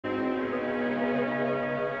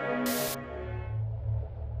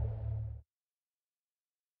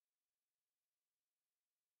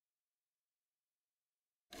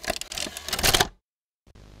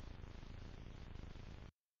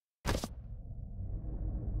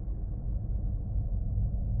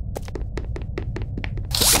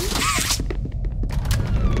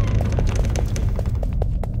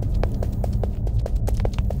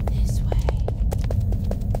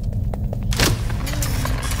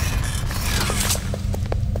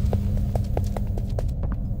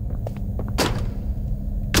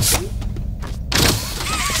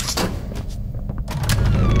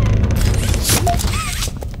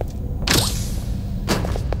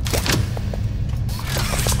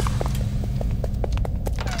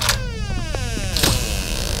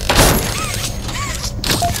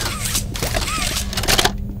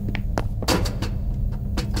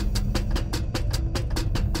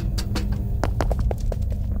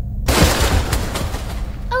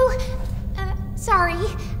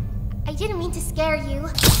didn't mean to scare you.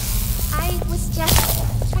 I was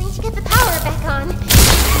just trying to get the power back on.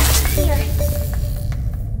 Here.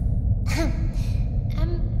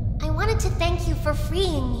 I wanted to thank you for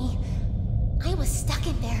freeing me. I was stuck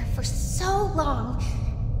in there for so long.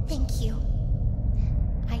 Thank you.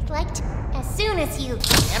 I'd like to, as soon as you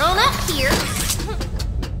get on up here.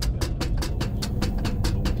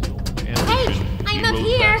 Hey, I'm up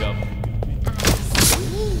here. I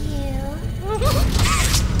see you.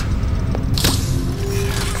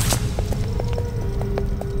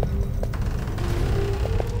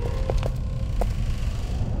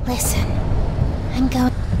 Listen, I'm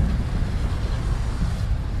going.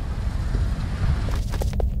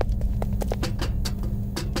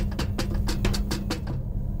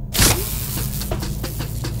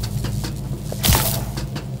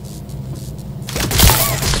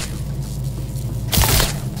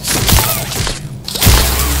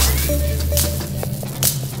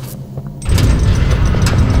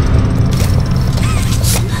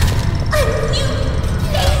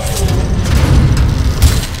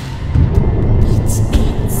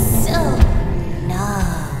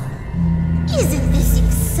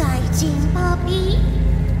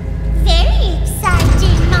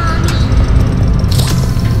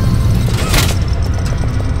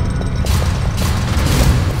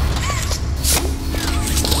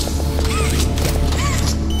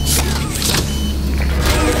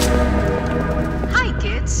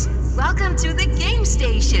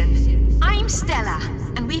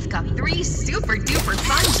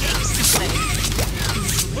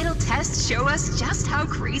 Show us just how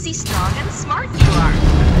crazy strong and smart you are.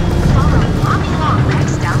 Follow Mommy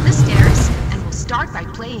Longlegs down the stairs, and we'll start by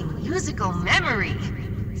playing Musical Memory.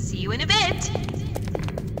 See you in a bit.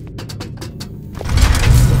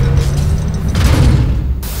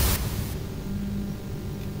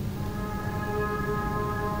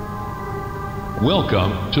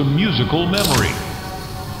 Welcome to Musical Memory.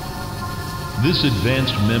 This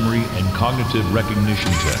advanced memory and cognitive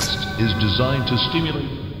recognition test is designed to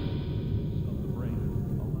stimulate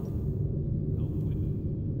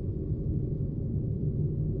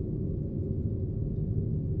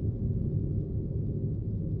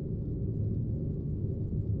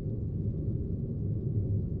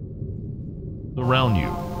around you.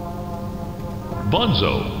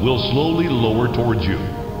 Bunzo will slowly lower towards you.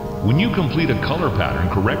 When you complete a color pattern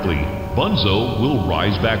correctly, Bunzo will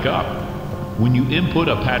rise back up. When you input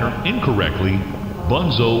a pattern incorrectly,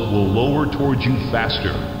 Bunzo will lower towards you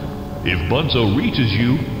faster. If Bunzo reaches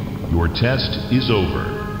you, your test is over.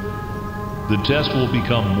 The test will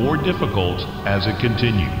become more difficult as it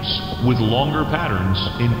continues, with longer patterns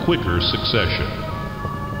in quicker succession.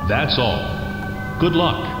 That's all. Good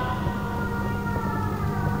luck.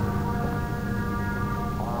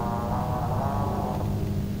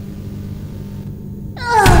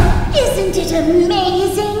 Isn't it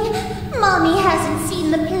amazing? Mommy hasn't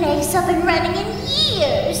seen the place up and running in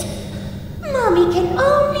years. Mommy can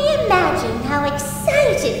only imagine how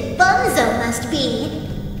excited Bunzo must be.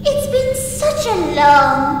 It's been such a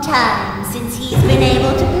long time since he's been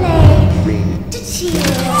able to play, to cheer,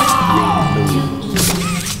 to eat.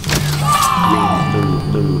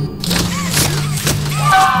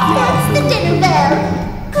 That's the dinner bell.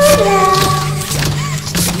 Good luck.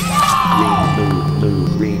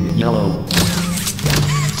 Green, yellow.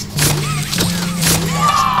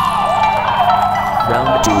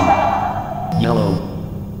 Round 2. Yellow.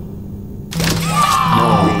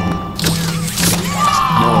 Yellow, green.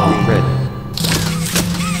 Yellow, red.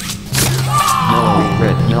 Yellow,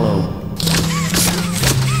 red, yellow.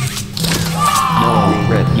 Yellow,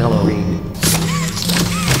 red, yellow, green.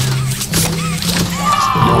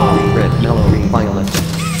 Yellow, red, yellow, green, violet.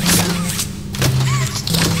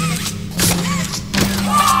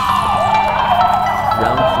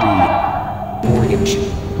 Round 3. Orange.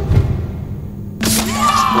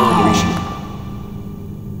 Orange. Orange.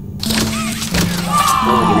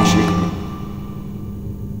 Orange.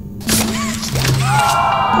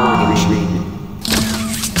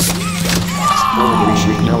 Orange.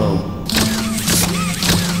 Yellow.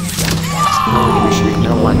 Orange.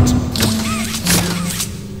 No white.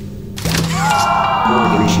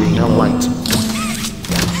 Orange. No white.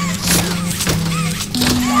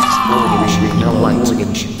 Orange. No white.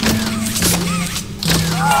 Orange.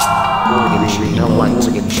 Orange. No white.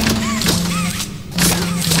 Orange.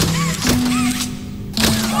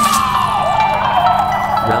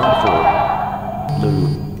 Round 4. Blue.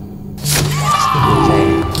 Blue.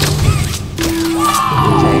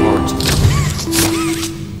 Blue. Ort.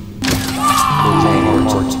 Blue.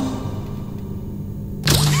 Ort.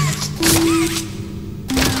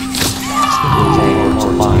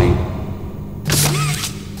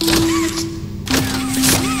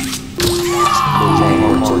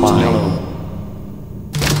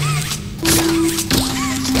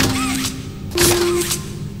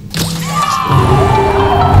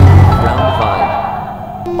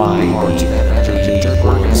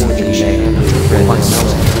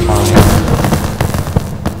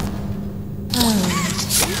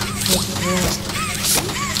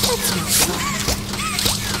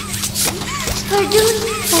 for doing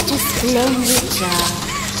such a splendid job.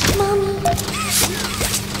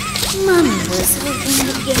 Mommy was hoping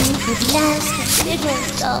the game could last a little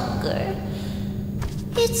longer.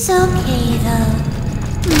 It's okay though.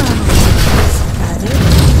 Mommy has other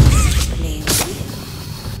games to play with.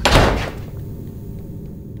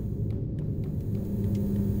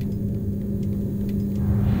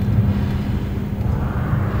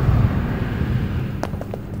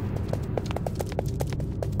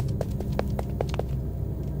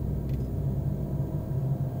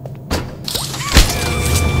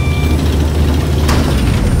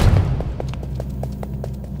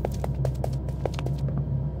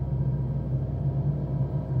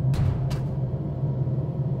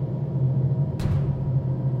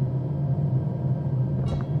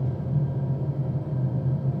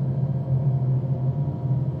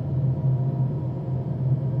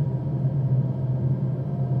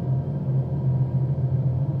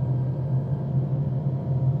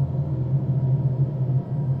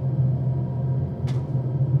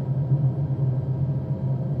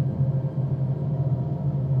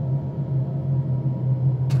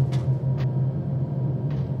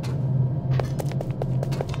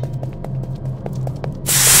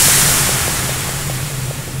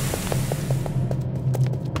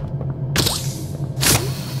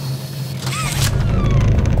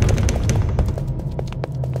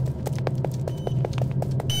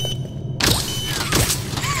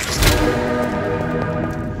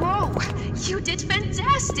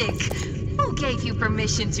 Who gave you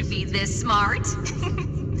permission to be this smart?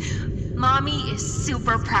 Mommy is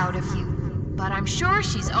super proud of you, but I'm sure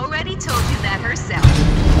she's already told you that herself.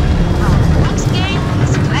 Our next game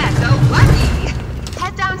is Whack-A-Wuggy.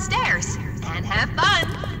 Head downstairs and have fun.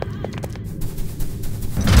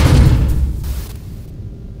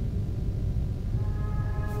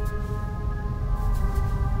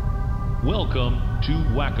 Welcome to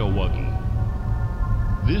Whack-A-Wuggy.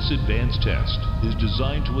 This advanced test is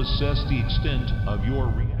designed to assess the extent of your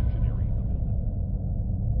reactionary ability.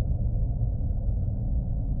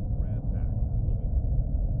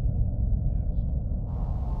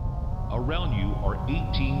 Around you are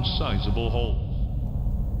 18 sizable holes,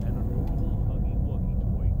 and a normal Huggy Wuggy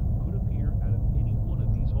toy could appear out of any one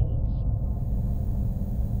of these holes.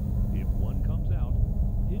 If one comes out,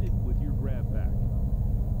 hit it with your grab pack.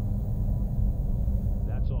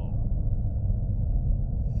 That's all.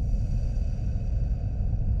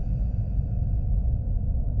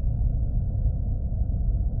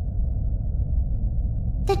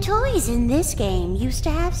 The toys in this game used to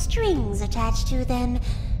have strings attached to them,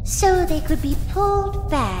 so they could be pulled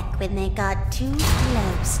back when they got too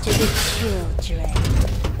close to the children.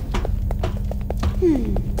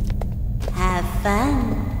 Have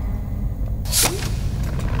fun.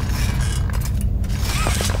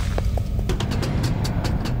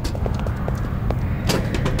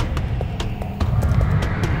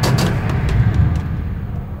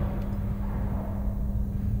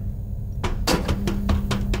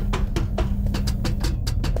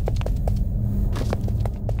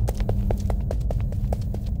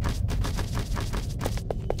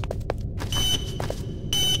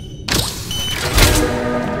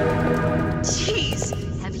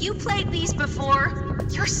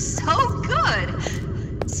 You're so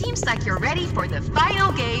good! Seems like you're ready for the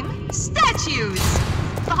final game, Statues!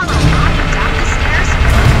 Follow Mommy down the stairs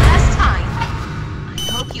one last time.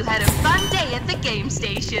 I hope you had a fun day at the game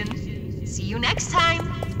station. See you next time!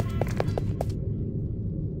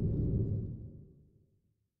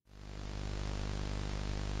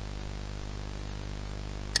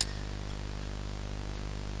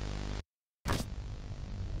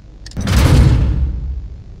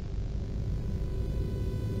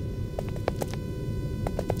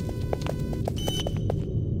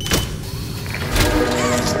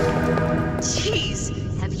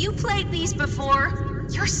 You played these before?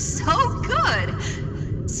 You're so good!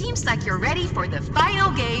 Seems like you're ready for the final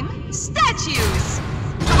game, Statues!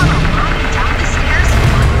 Follow Mommy down the stairs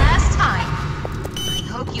one last time. I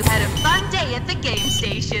hope you had a fun day at the game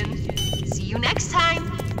station. See you next time!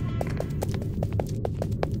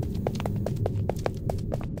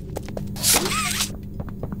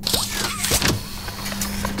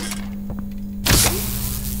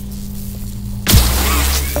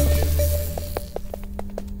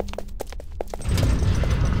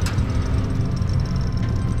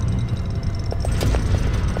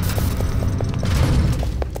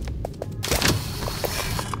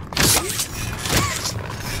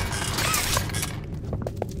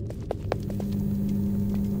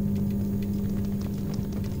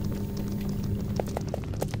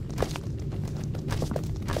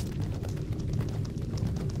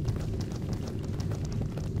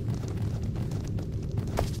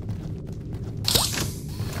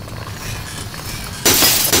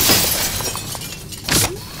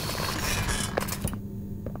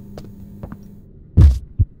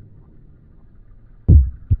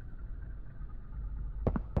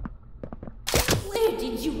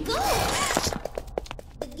 did you go?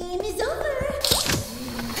 The game is over.